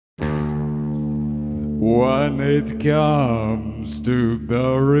when it comes to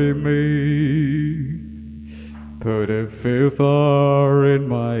bury me, put a filter in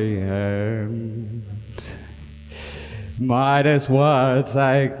my hand. Might as well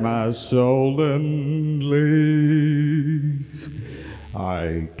take my soul and leave.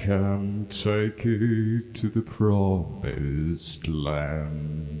 I can take it to the promised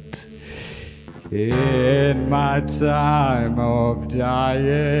land. In my time of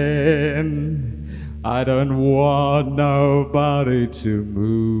dying, I don't want nobody to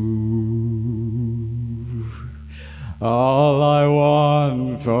move. All I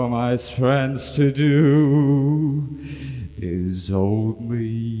want for my friends to do is hold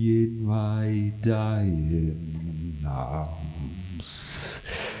me in my dying arms.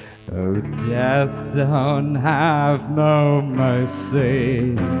 Oh, death don't have no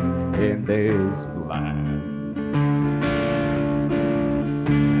mercy in this land.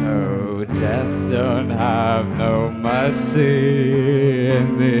 Oh, death don't have no mercy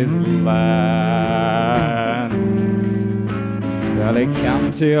in this land. Well, he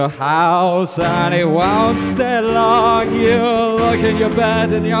come to your house and he won't stay long. You look in your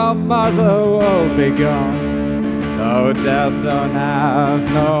bed and your mother will be gone. Oh, death don't have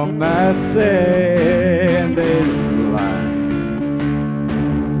no mercy in this land.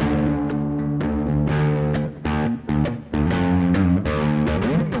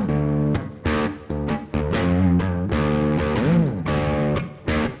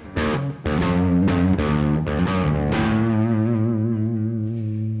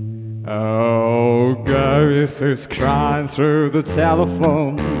 He's crying through the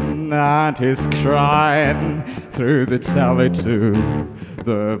telephone, and he's crying through the telly too.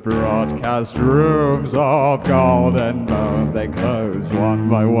 The broadcast rooms of gold and bone, they close one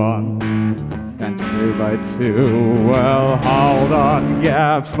by one and two by two. Well, hold on,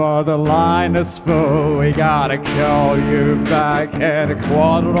 Gap, for the line is full. We gotta call you back in a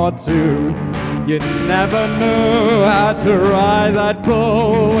quarter or two. You never knew how to ride that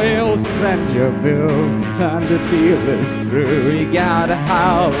bull. We'll send your bill and the deal is through. You gotta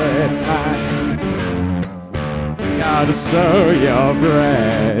howl it, man. You gotta sow your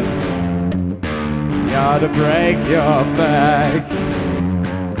bread. You gotta break your back.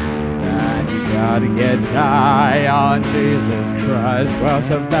 And you gotta get high on Jesus Christ. Well,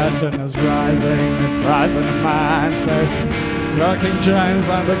 salvation is rising, the price of the man. So Talking drums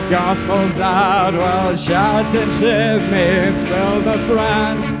and the gospel's out. Well, shouting chimneys fill the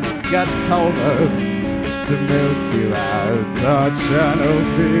brand. God told us to milk you out. Our channel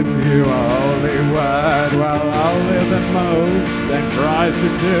feeds you a holy word. Well, only the most and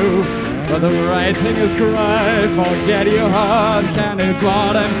pricey too. But the rating is great. Forget your heart. Can he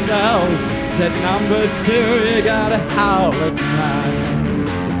bought himself to number 2? You gotta howl it, man.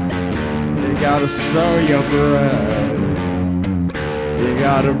 You gotta sow your bread. You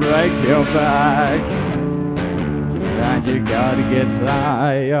gotta break your back. And you gotta get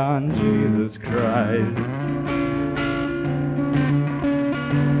high on Jesus Christ.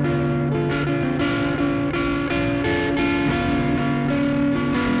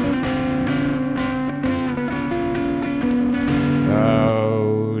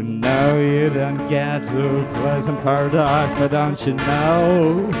 Oh, no, you don't get to pleasant paradise, but don't you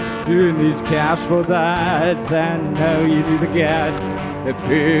know you need cash for that? And no, you need to get a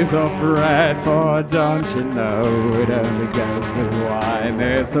piece of bread, for don't you know it only goes with wine.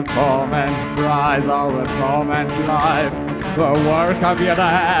 It's a poor man's prize, or a poor man's life. The work of your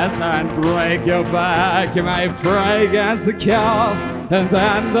ass and break your back. You may pray against the calf and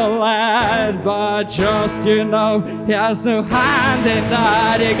then the lad, but just you know he has no hand in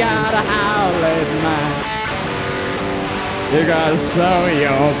that. You gotta howl it, man. You gotta sow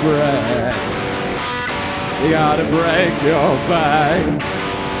your bread. You gotta break your back.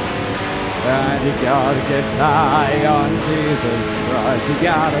 And you gotta get high on Jesus Christ. You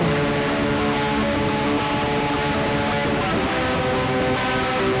gotta.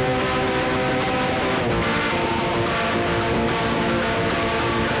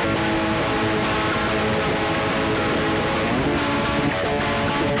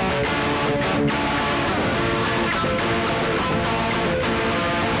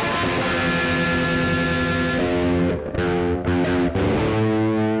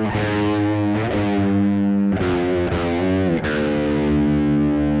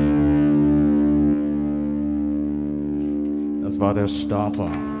 War der Starter.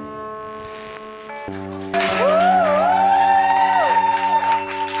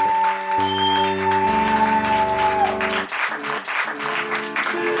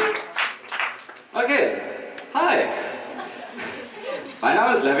 Okay, hi. Mein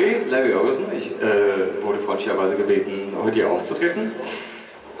Name ist ist Levi Ovesen. Ich wurde freundlicherweise gebeten, heute hier aufzutreten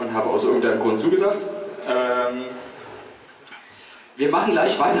und habe aus irgendeinem Grund zugesagt. Wir machen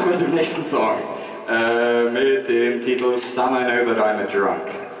gleich weiter mit dem nächsten Song, mit dem Titel Some I Know That I'm a Drunk.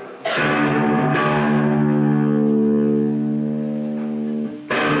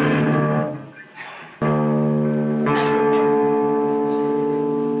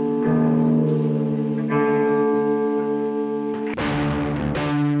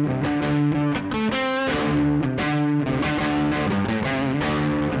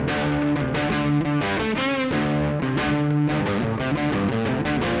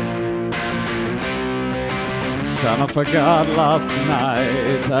 Son, I forgot last night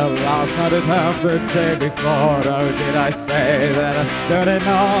and half the day before. Oh, did I say that I stood in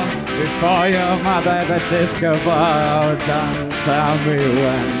awe before your mother at the disco bar? Oh, don't tell me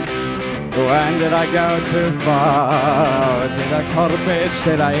when did I go too far? Did I call a bitch,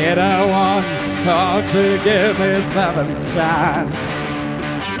 did I hit her once? Oh, to give me a seventh chance.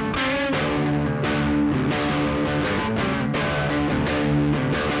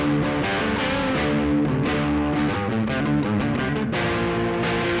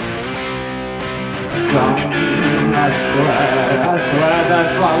 I swear that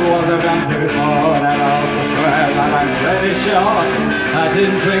bottle was around before, and I also swear that I'm pretty sure I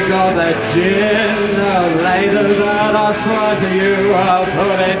didn't drink all that gin. No, later that I swear to you I'll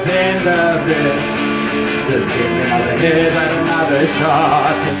put it in the bin. Just give me another hit and another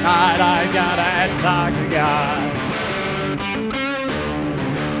shot. Tonight I gotta talk to God.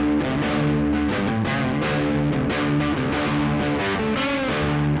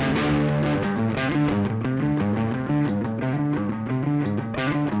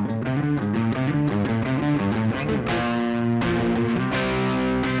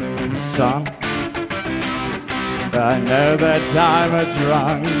 Son, I know that I'm a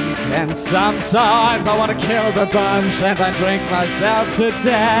drunk, and sometimes I want to kill the bunch and I drink myself to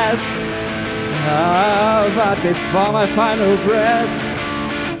death. Oh, but before my final breath,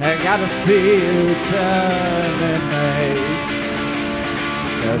 I gotta see you terminate.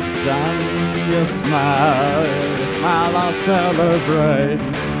 The sun, your smile, I'll celebrate.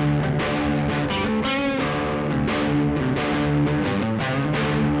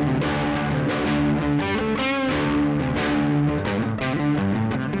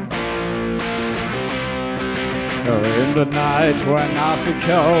 In the night when I feel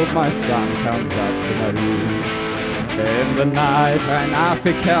cold, my son comes up to my room. In the night when I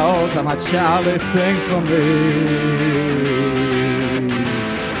feel cold, and my Charlie sings for me.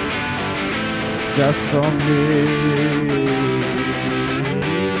 Just for me.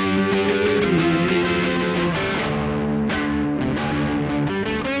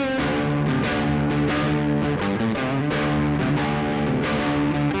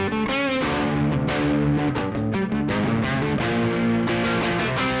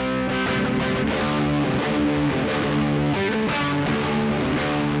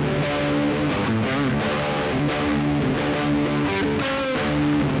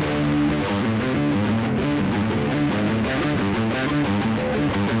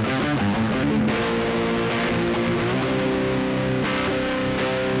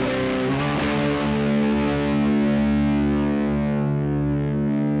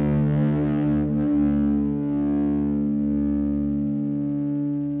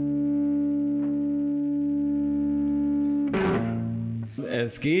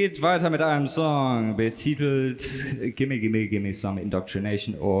 Es geht weiter mit einem Song, betitelt Gimme, Gimme, Gimme Some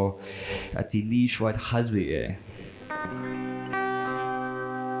Indoctrination or Die Niche White Husby.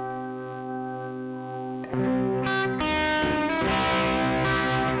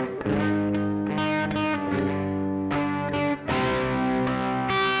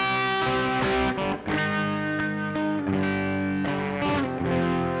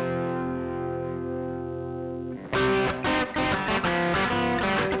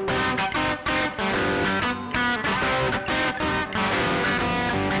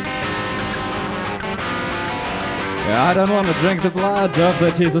 I don't want to drink the blood of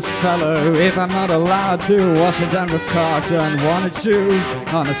the Jesus fellow if I'm not allowed to wash it down with cock. Don't want to chew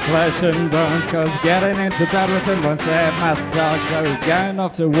on his flesh and bones, cause getting into bed with him won't save my stock. So going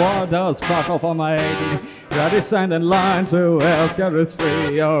off to war does fuck off on my 80. Ready, stand in line to healthcare is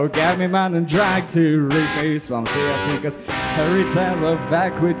free. Oh, get me man and drag to read me some CRT, cause fairy tales of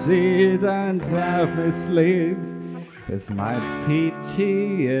equity don't have me sleep with my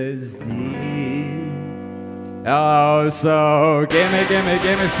PTSD. Oh, so gimme, gimme,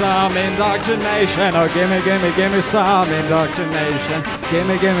 gimme some indoctrination. Oh, gimme, gimme, gimme some indoctrination.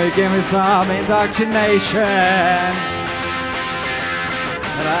 Gimme, gimme, gimme some indoctrination.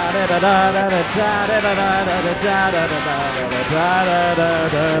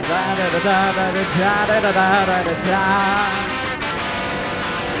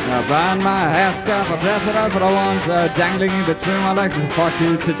 I burn my headscarf, I dress it up what I want, dangling in between my legs and fuck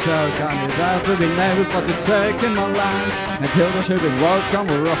you to choke. I need out to be nervous what you're taking my lines. Until the shooting road come,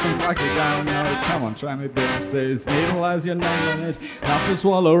 we'll rough and fuck you down. No, come on, try me, bitch, this needle has your name on it. After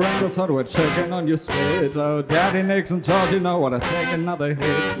swallow rainbows, so we're choking on your spit. Oh, Daddy Nixon told you know what, I take another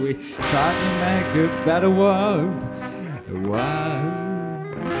hit. We try to make a better world.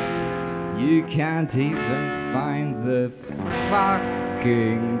 You can't even find the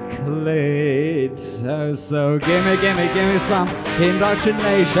fucking clit. So gimme some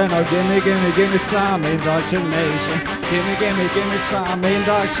indoctrination. Oh, gimme some indoctrination. Gimme some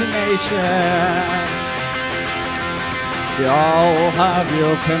indoctrination. You all have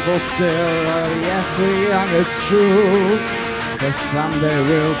your pimples still. Oh, yes, we young, it's true. But someday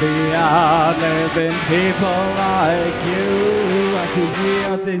we'll be out living people like you.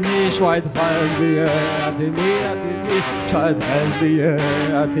 Atini, Schweit, Lesbian. Atini, Schweit, Lesbian.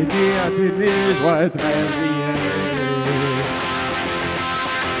 Atini, Schweit, Lesbian.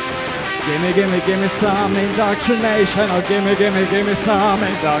 Gimme some indoctrination. Oh, gimme some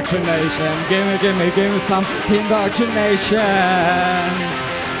indoctrination. Gimme some indoctrination.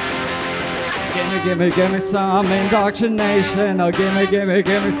 Gimme some indoctrination. Oh,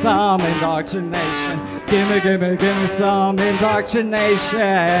 gimme some indoctrination. Gimme some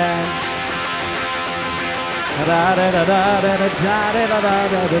indoctrination.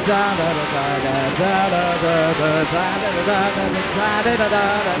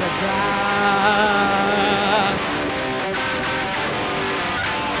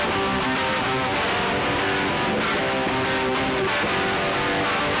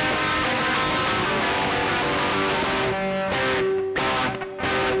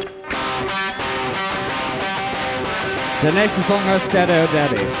 Der nächste Song heißt Daddy Oh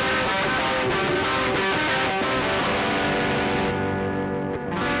Daddy.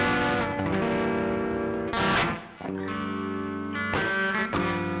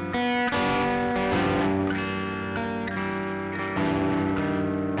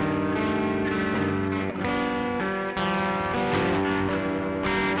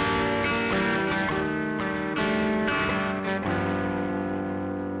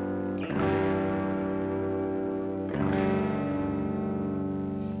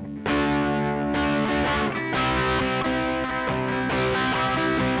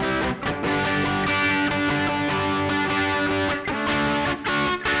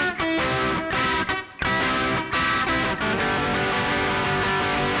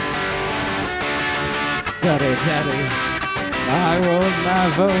 Daddy, Daddy, I will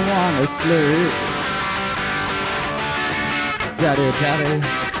never wanna sleep. Daddy, Daddy,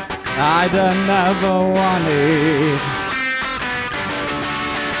 I don't never wanna eat.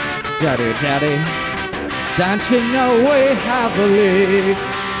 Daddy, Daddy, don't you know we have a lead?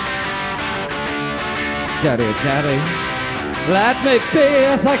 Daddy, Daddy, let me be a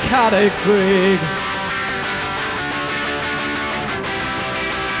psychotic freak.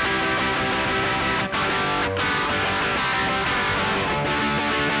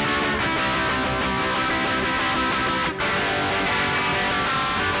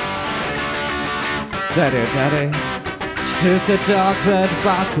 Daddy, Daddy, shoot the dog that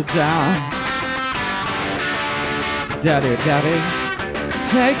busted down. Daddy, Daddy,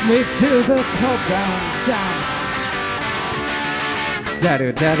 take me to the pub downtown.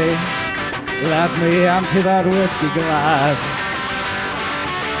 Daddy, Daddy, let me empty that whiskey glass.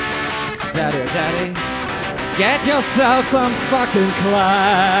 Daddy, Daddy, get yourself some fucking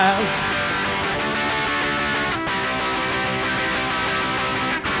class.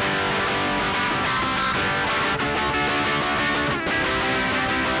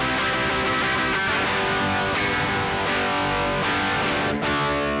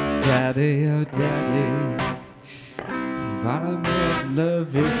 Daddy, oh Daddy, warm mit ne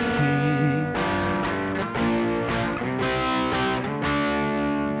Whisky.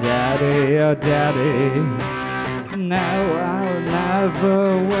 Daddy, oh Daddy, now I'll never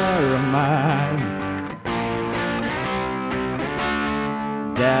wear a mask.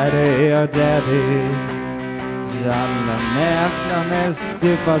 Daddy, oh Daddy, jamais ne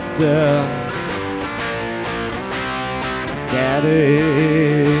reste pas still. Daddy,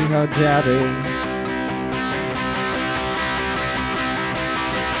 oh Daddy,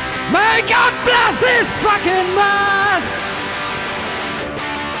 may God bless this fucking mess!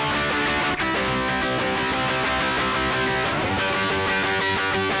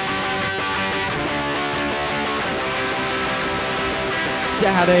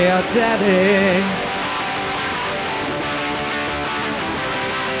 Daddy, oh Daddy.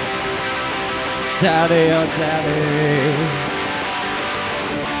 Daddy, oh Daddy.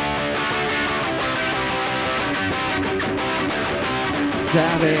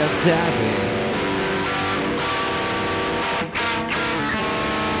 Daddy, oh Daddy.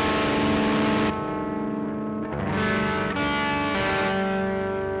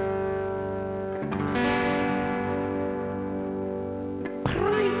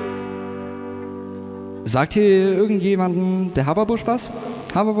 Sagt hier irgendjemandem der Hababusch was?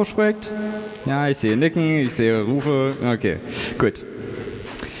 Hababusch-Projekt? Ja, ich sehe Nicken, ich sehe Rufe. Okay, gut.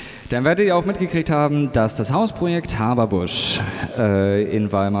 Dann werdet ihr auch mitgekriegt haben, dass das Hausprojekt Hababusch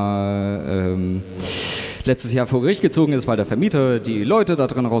in Weimar letztes Jahr vor Gericht gezogen ist, weil der Vermieter die Leute da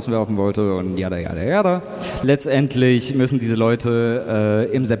drin rauswerfen wollte und jada, jada, jada. Letztendlich müssen diese Leute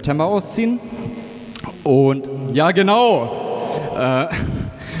im September ausziehen. Und ja, genau.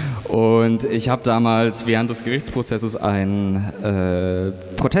 Und ich habe damals während des Gerichtsprozesses einen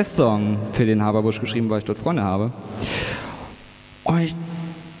Protestsong für den Hababusch geschrieben, weil ich dort Freunde habe. Und ich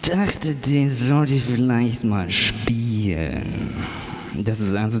dachte, den sollte ich vielleicht mal spielen. Das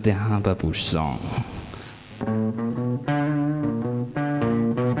ist also der Hababusch Song.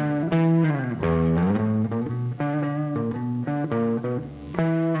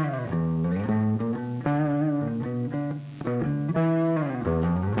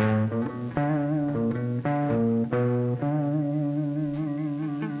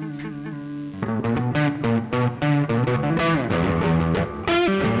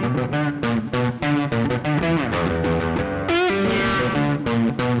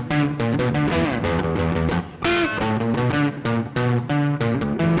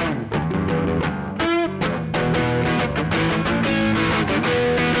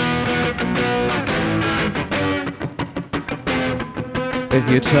 If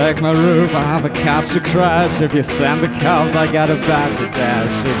you take my roof, I have a couch to crash. If you send the cops, I got a bag to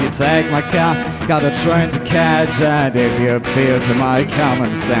dash. If you take my car, got a train to catch. And if you appeal to my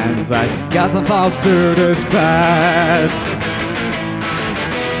common sense, I got some files to dispatch.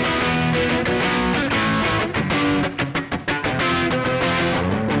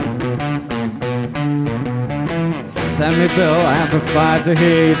 Send me bill, amplified to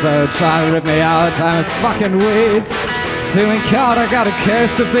heat. Try to rip me out, I'm a fucking weed. Suing card, I got a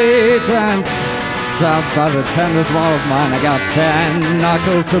curse to beat. And down by the tenderest wall of mine, I got 10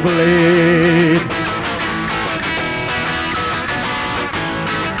 knuckles to bleed.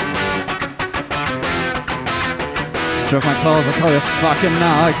 Strip my clothes, I call you fucking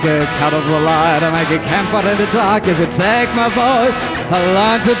knock. Cut off the light, I make a camp out in the dark. If you take my voice, I'll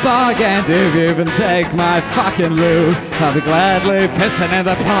learn to bark. And if you even take my fucking loo, I'll be gladly pissing in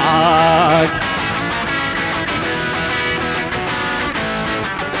the park.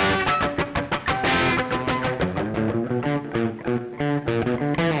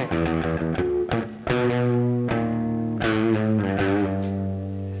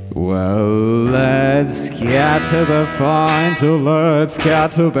 Well, let's get to the point, or let's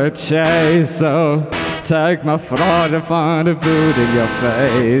get to the chase. So take my fraud and find a boot in your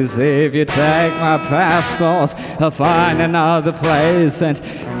face. If you take my passport, I'll find another place. And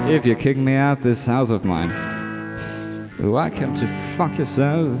if you kick me out this house of mine, welcome to fuck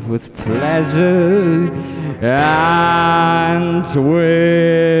yourself with pleasure and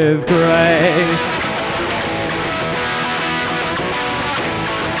with grace.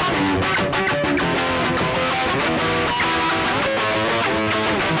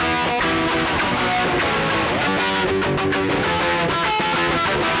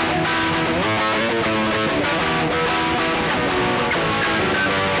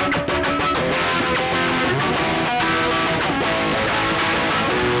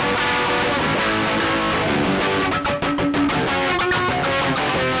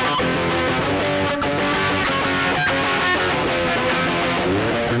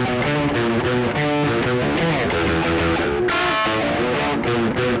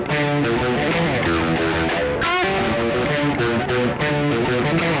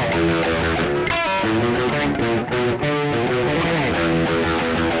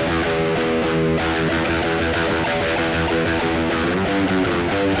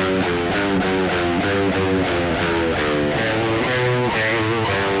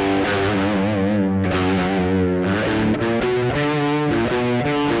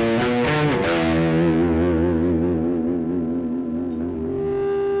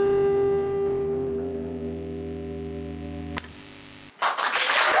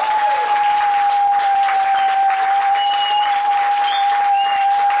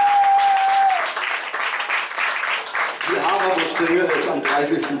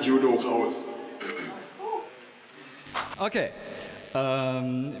 Judo raus. Okay.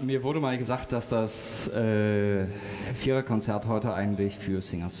 Mir wurde mal gesagt, dass das Viererkonzert heute eigentlich für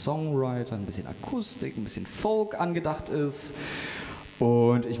Singer-Songwriter, ein bisschen Akustik, ein bisschen Folk angedacht ist.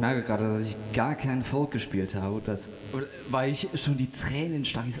 Und ich merke gerade, dass ich gar keinen Folk gespielt habe, weil ich schon die Tränen in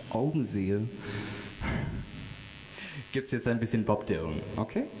Starrys Augen sehe. Gibt's jetzt ein bisschen Bob Dylan.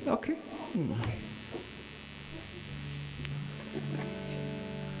 Okay? Okay.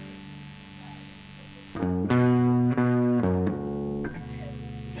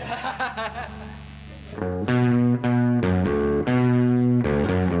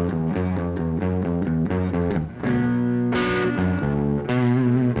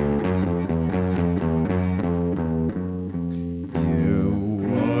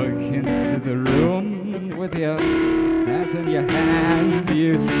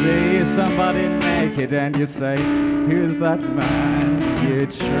 Somebody naked and you say, who's that man? You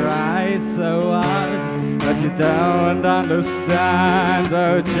try so hard, but you don't understand,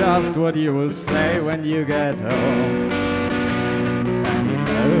 oh, just what you will say when you get home. And you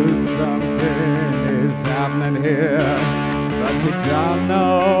know something is happening here, but you don't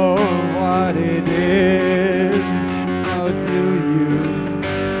know what it is. How do you,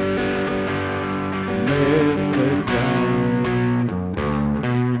 Mr. Jones?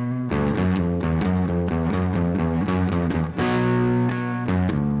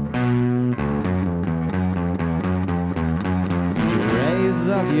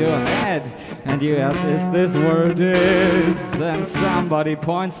 Your head and you ask, is this where it is? And somebody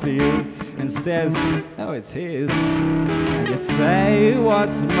points to you and says, oh, it's his. And you say,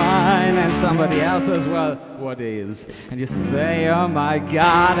 what's mine? And somebody else says, well, what is? And you say, oh my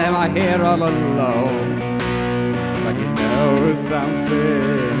God, am I here all alone? But you know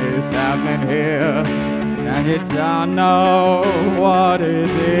something is happening here, and you don't know what it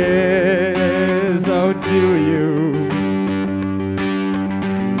is. Oh, do you,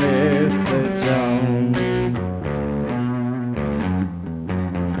 Mr. Jones?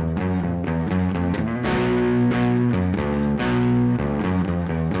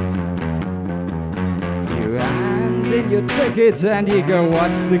 You hand in your ticket and you go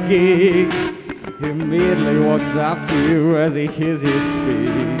watch the gig. He immediately walks up to you as he hears you speak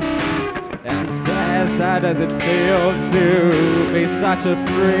and says, how does it feel to be such a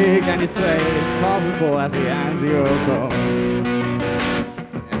freak? And you say, impossible, as he hands you a bone.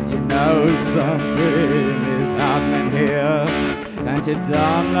 And you know something is happening here, and you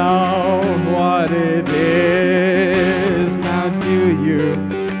don't know what it is. Now do you,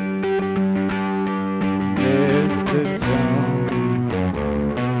 Mr. Jones?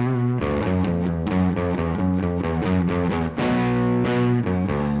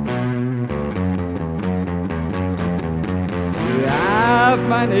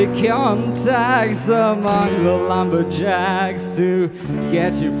 Many contacts among the lumberjacks to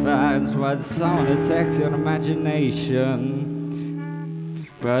get you fans while someone attacks your imagination.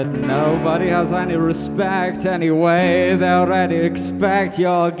 But nobody has any respect anyway. They already expect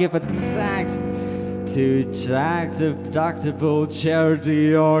you'll give a tax to deductible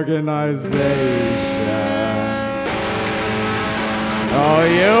charity organizations. Oh,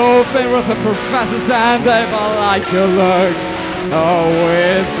 you've been with the professors and they've all liked your looks. Oh,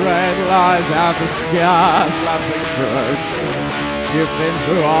 with great lies out the scars, loves and crooks. You've been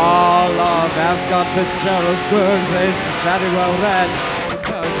through all of F. Scott Fitzgerald's books. It's very well read, it's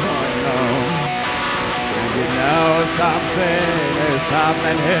well known. And you know something is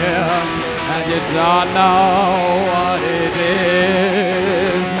happening here, and you don't know what it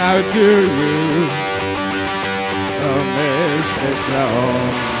is. Now do you, oh, Mr.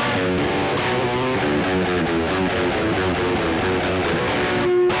 Jones?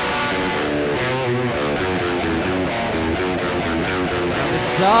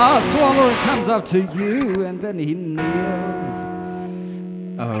 Saw Swallow comes up to you and then he kneels.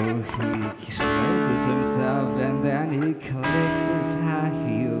 Oh, he closes himself and then he clicks his high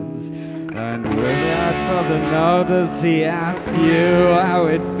heels. And without further notice he asks you how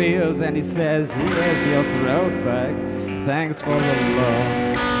it feels. And he says, here's your throat back, thanks for the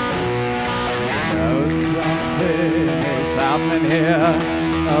loan. You know something is happening here,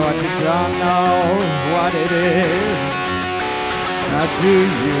 oh, but you don't know what it is. Now do you,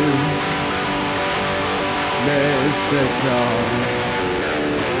 Mr. Jones?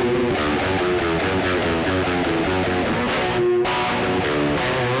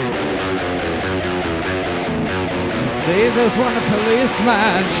 You see this one, a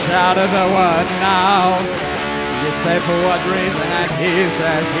policeman shouted the word now. You say for what reason, and he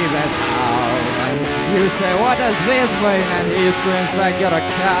says how. You say, what does this mean? And he screams back, you're a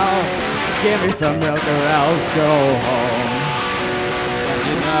cow. Give me some milk or else go home. And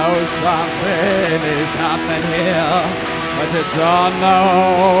you know something is happening here, but you don't know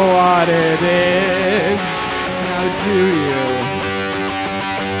what it is. Now do you,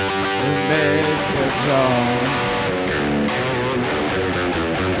 Mr. Jones?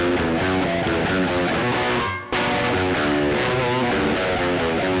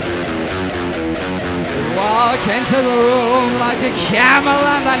 Walk into the room like a camel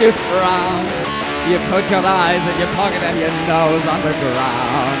and then you frown. You put your eyes in your pocket and your nose on the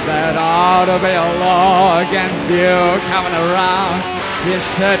ground. There ought to be a law against you coming around. You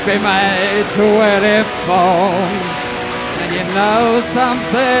should be made to wear earphones. And you know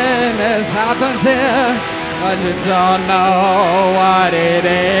something has happened here, but you don't know what it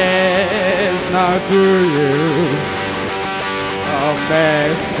is. Now do you, oh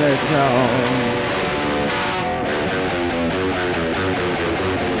Mr. Jones?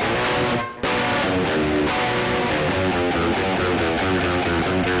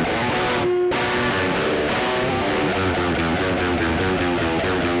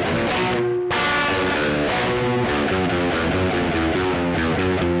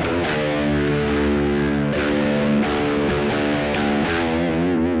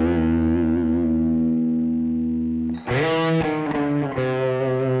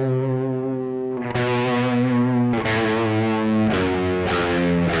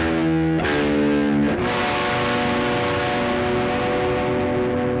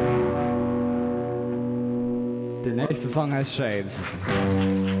 The song has shades.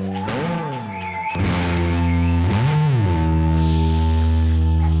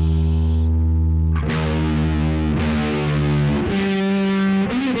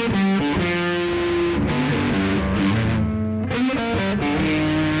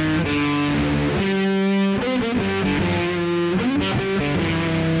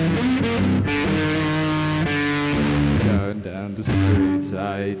 Going down the streets,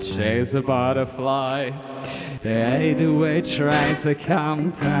 I chase a butterfly. Hey, the way trains that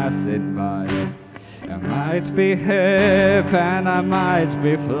come passing by. I might be hip and I might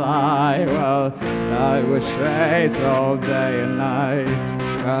be fly. Well, I wish shades all day and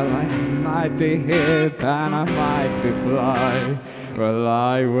night. Well, I might be hip and I might be fly. Well,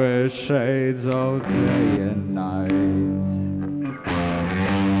 I wish shades all day and night.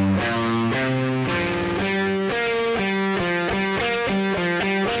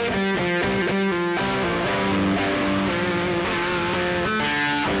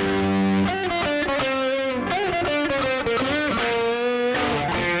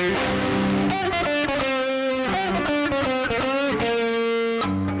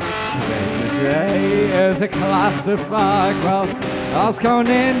 A clusterfuck. Well, us going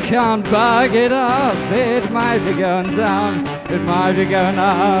in can't bug it up. It might be going down, it might be going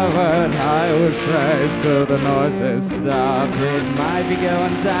up, but I wish right so the noise has stopped. It might be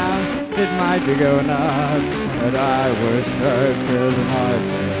going down, it might be going up, but I wish right so the noise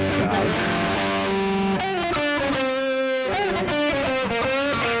has stopped.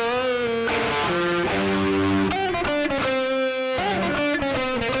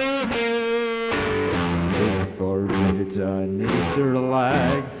 I need to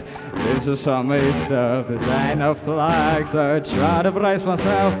relax. This is some stuff, this ain't no flag. So I try to brace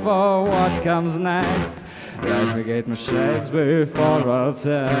myself for what comes next. Let me get my shades before I'll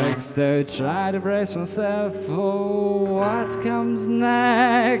text. I try to brace myself for what comes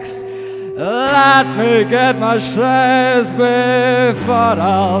next. Let me get my shades before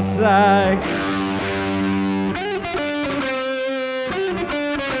I'll text.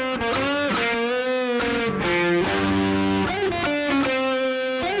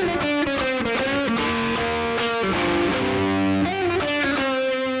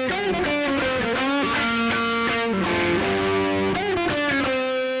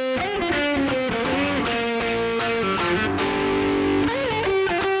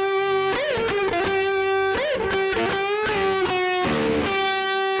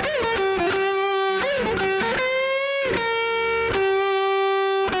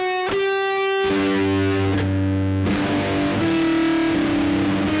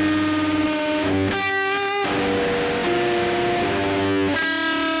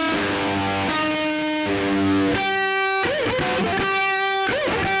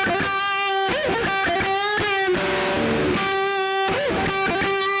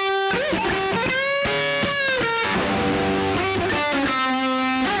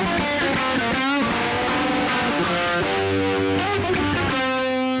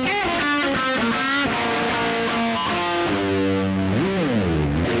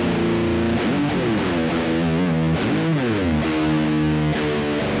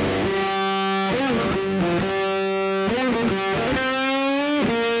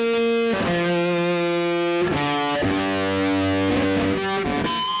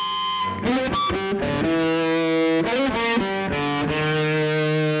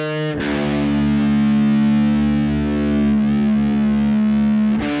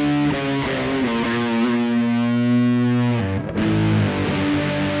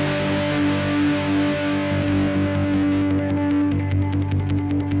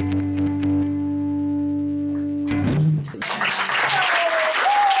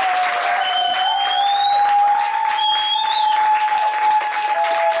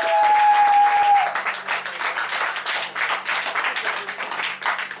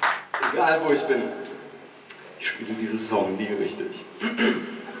 Egal wo ich bin, ich spiele diesen Song nie richtig.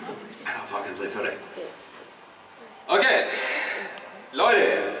 Okay,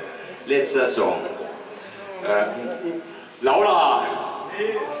 Leute, letzter Song. Lauter!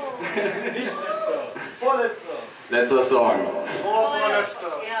 Nee, nicht letzter. Vorletzter. Letzter Song. Vorletzter.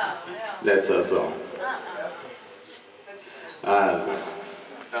 Letzter Song. Also.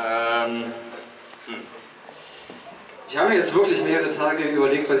 Ich habe mir jetzt wirklich mehrere Tage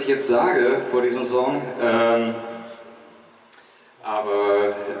überlegt, was ich jetzt sage vor diesem Song.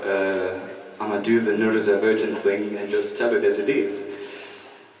 Aber I'm gonna do the neurodivergent thing and just tell it as it is.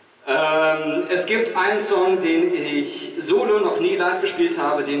 Es gibt einen Song, den ich solo noch nie live gespielt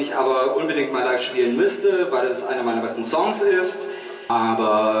habe, den ich aber unbedingt mal live spielen müsste, weil es einer meiner besten Songs ist.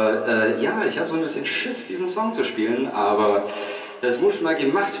 Aber ja, ich habe so ein bisschen Schiss, diesen Song zu spielen, aber das muss mal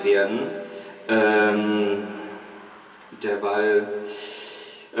gemacht werden. Derweil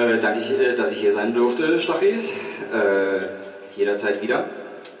danke ich, dass ich hier sein durfte, Staffi. Jederzeit wieder.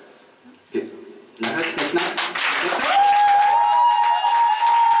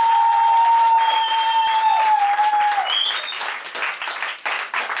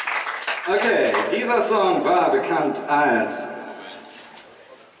 Okay, dieser Song war bekannt als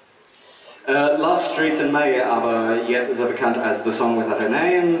Love Streets in May, aber jetzt ist er bekannt als The Song Without a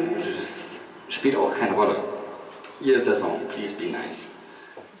Name. Spielt auch keine Rolle. Hier ist der Song, Please Be Nice.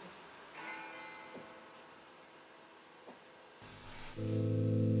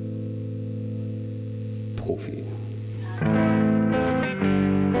 Profi.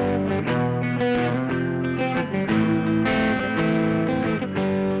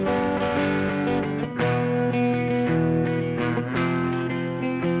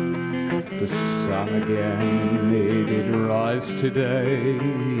 The sun again, it did rise today,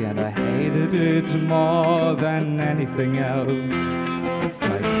 and I hated it more than anything else.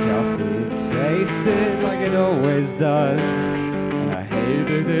 My coffee tasted like it always does, and I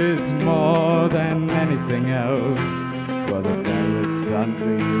hated it more than anything else. But then it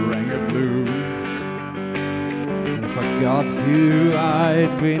suddenly rang a blues, and I forgot who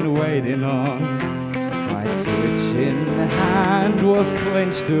I'd been waiting on. My twitching hand was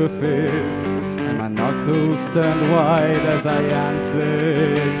clenched to a fist, and my knuckles turned white as I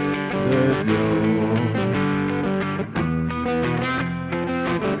answered the door.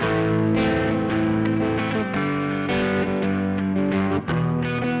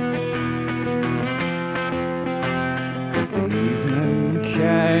 As the evening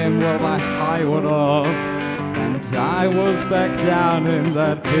came, well, my high went off, and I was back down in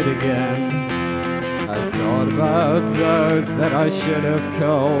that pit again. I thought about those that I should have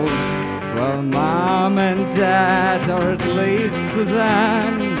called. Well, Mom and Dad, or at least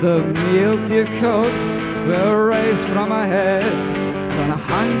Suzanne, the meals you cooked were erased from my head. So on a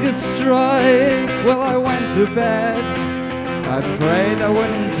hunger strike, well, I went to bed. I prayed I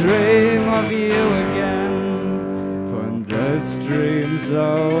wouldn't dream of you again, for in those dreams,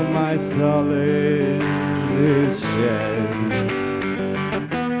 oh, my soul is shed.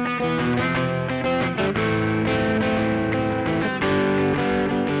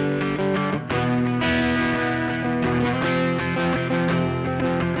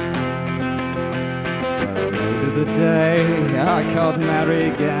 The day I called Mary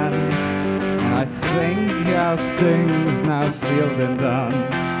again, and I think our things now sealed and done.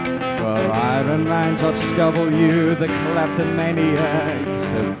 Well, Iron Man George W, the kleptomaniac,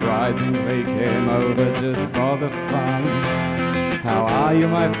 surprisingly came over just for the fun. How are you,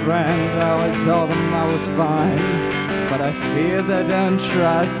 my friend? Oh, I told them I was fine, but I fear they don't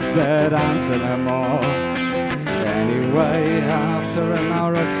trust that answer no more. Anyway, after an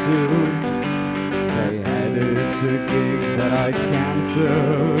hour or two, they headed to a gig that I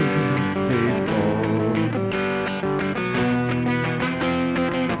cancelled before.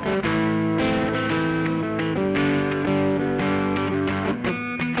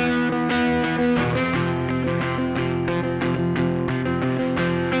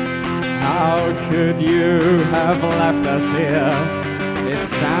 How could you have left us here? It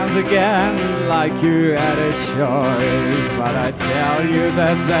sounds again like you had a choice, but I tell you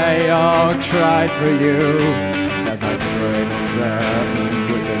that they all cried for you, as I prayed them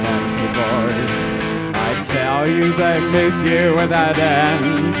with an empty voice. I tell you they miss you without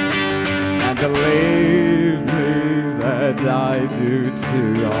end, and believe me that I do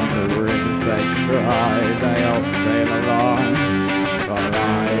too. On the rivers they cry, they all sail along, while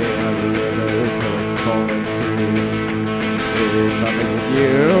I a river till it fall into. If I visit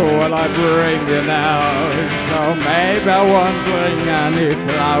you, well, I bring you now. So maybe I won't bring any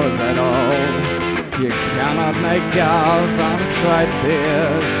flowers at all. You cannot make up untried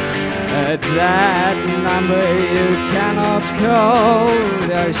tears, A dead number you cannot call.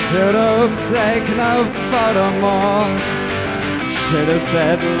 I should have taken a photo more. Should have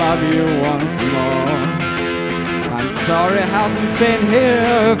said love you once more. I'm sorry I haven't been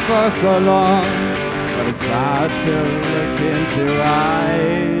here for so long, but it's hard to look into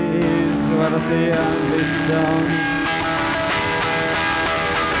eyes when I see only stone.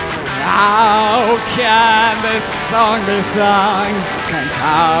 How can this song be sung? And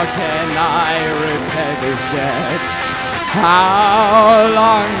how can I repay this debt? How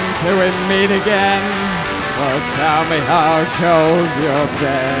long till we meet again? Oh, tell me how cold's your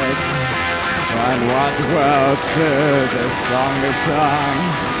bed? In what world should this song be sung?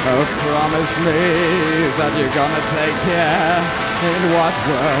 Oh, promise me that you're gonna take care. In what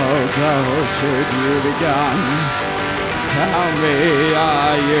world, oh, should you be gone? Tell me,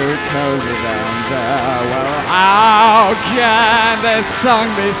 are you cozy down there? Well, how can this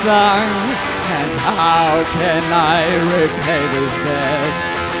song be sung? And how can I repay this debt?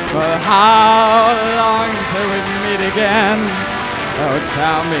 Well, how long till we meet again? Oh,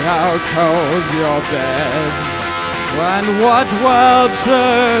 tell me how cold's your bed? And what world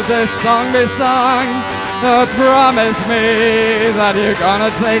should this song be sung? Oh, promise me that you're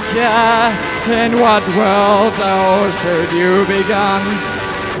gonna take care. In what world, oh, should you be gone?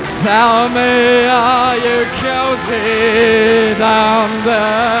 Tell me, are you cozy down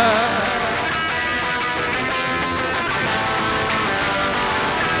there?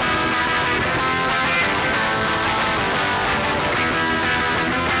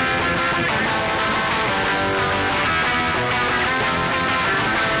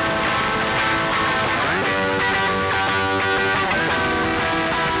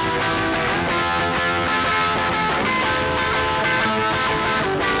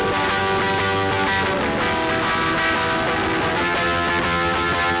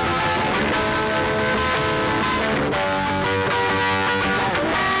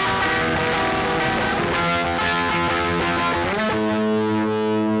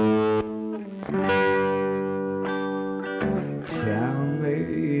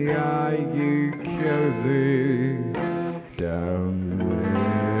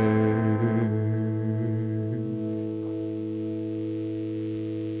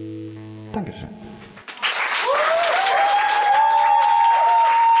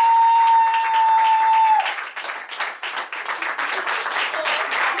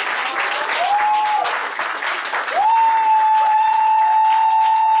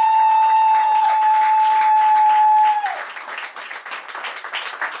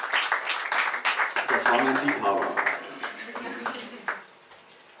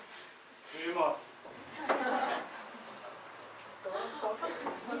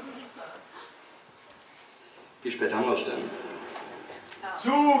 Wie spät haben wir es denn?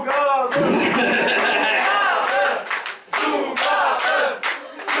 Zugabe!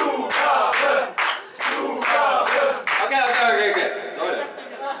 Okay. Leute,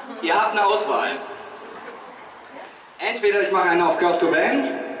 ihr habt eine Auswahl. Entweder ich mache einen auf Kurt Cobain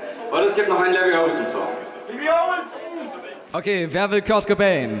oder es gibt noch einen Levi Ovesen Song. Levi Ovesen! Okay, wer will Kurt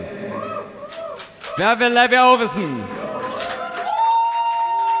Cobain? Wer will Levi Ovesen?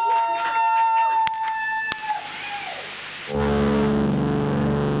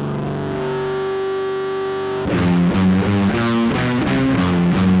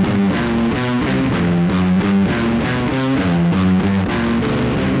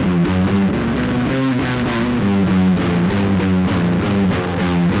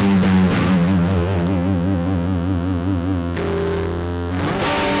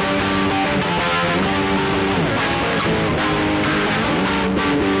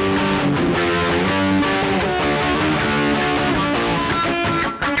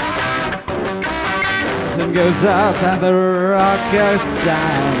 Goes up and the rock goes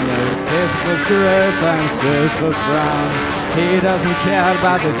down. There's Sisyphus grip and Sisyphus frown. He doesn't care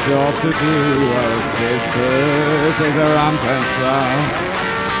about the job to do. Oh, Sisyphus is a Rampensau.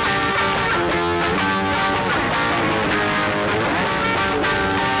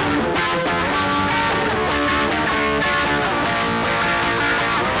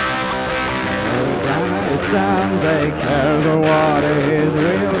 Down, they care the water, his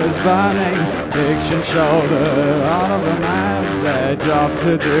reel is burning. Fiction shoulder, all of them have their job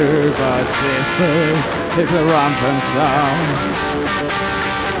to do, but Sisyphus is a Rampensau.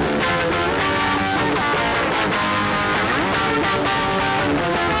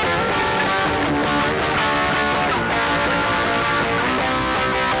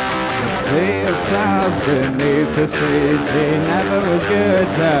 Sea of clouds beneath his feet, he never was good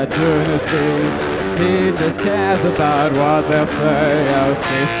at doing his deeds. He just cares about what they'll say. Oh,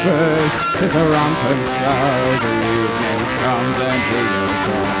 Sisyphus is a Rampensau. The evening comes and he goes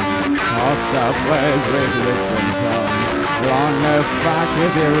home. Hostile plays with rhythms on. Long no fuck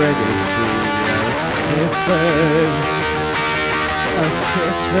with your legacy. Oh,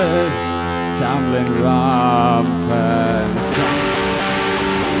 Sisyphus, tumbling Rampensau.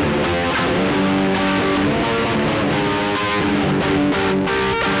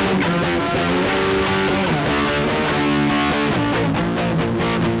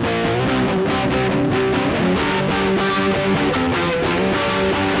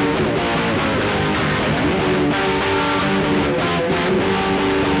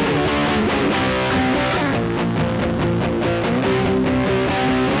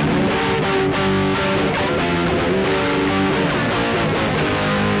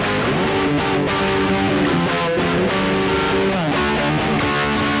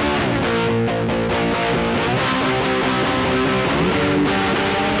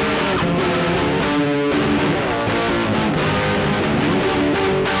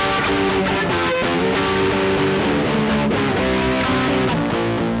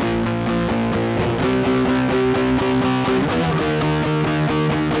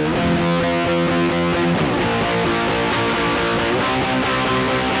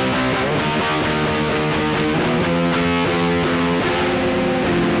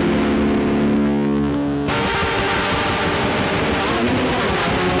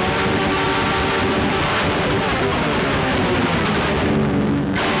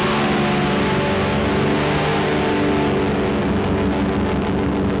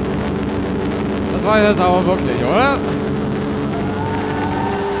 Das war jetzt aber wirklich, oder?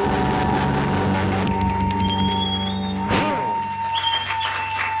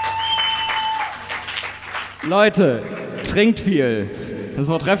 Leute, trinkt viel. Das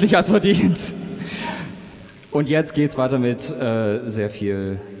war trefflich als verdient. Und jetzt geht's weiter mit sehr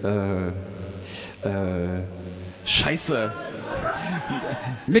viel Scheiße.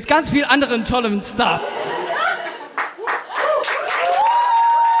 Mit ganz viel anderen tollem Stuff.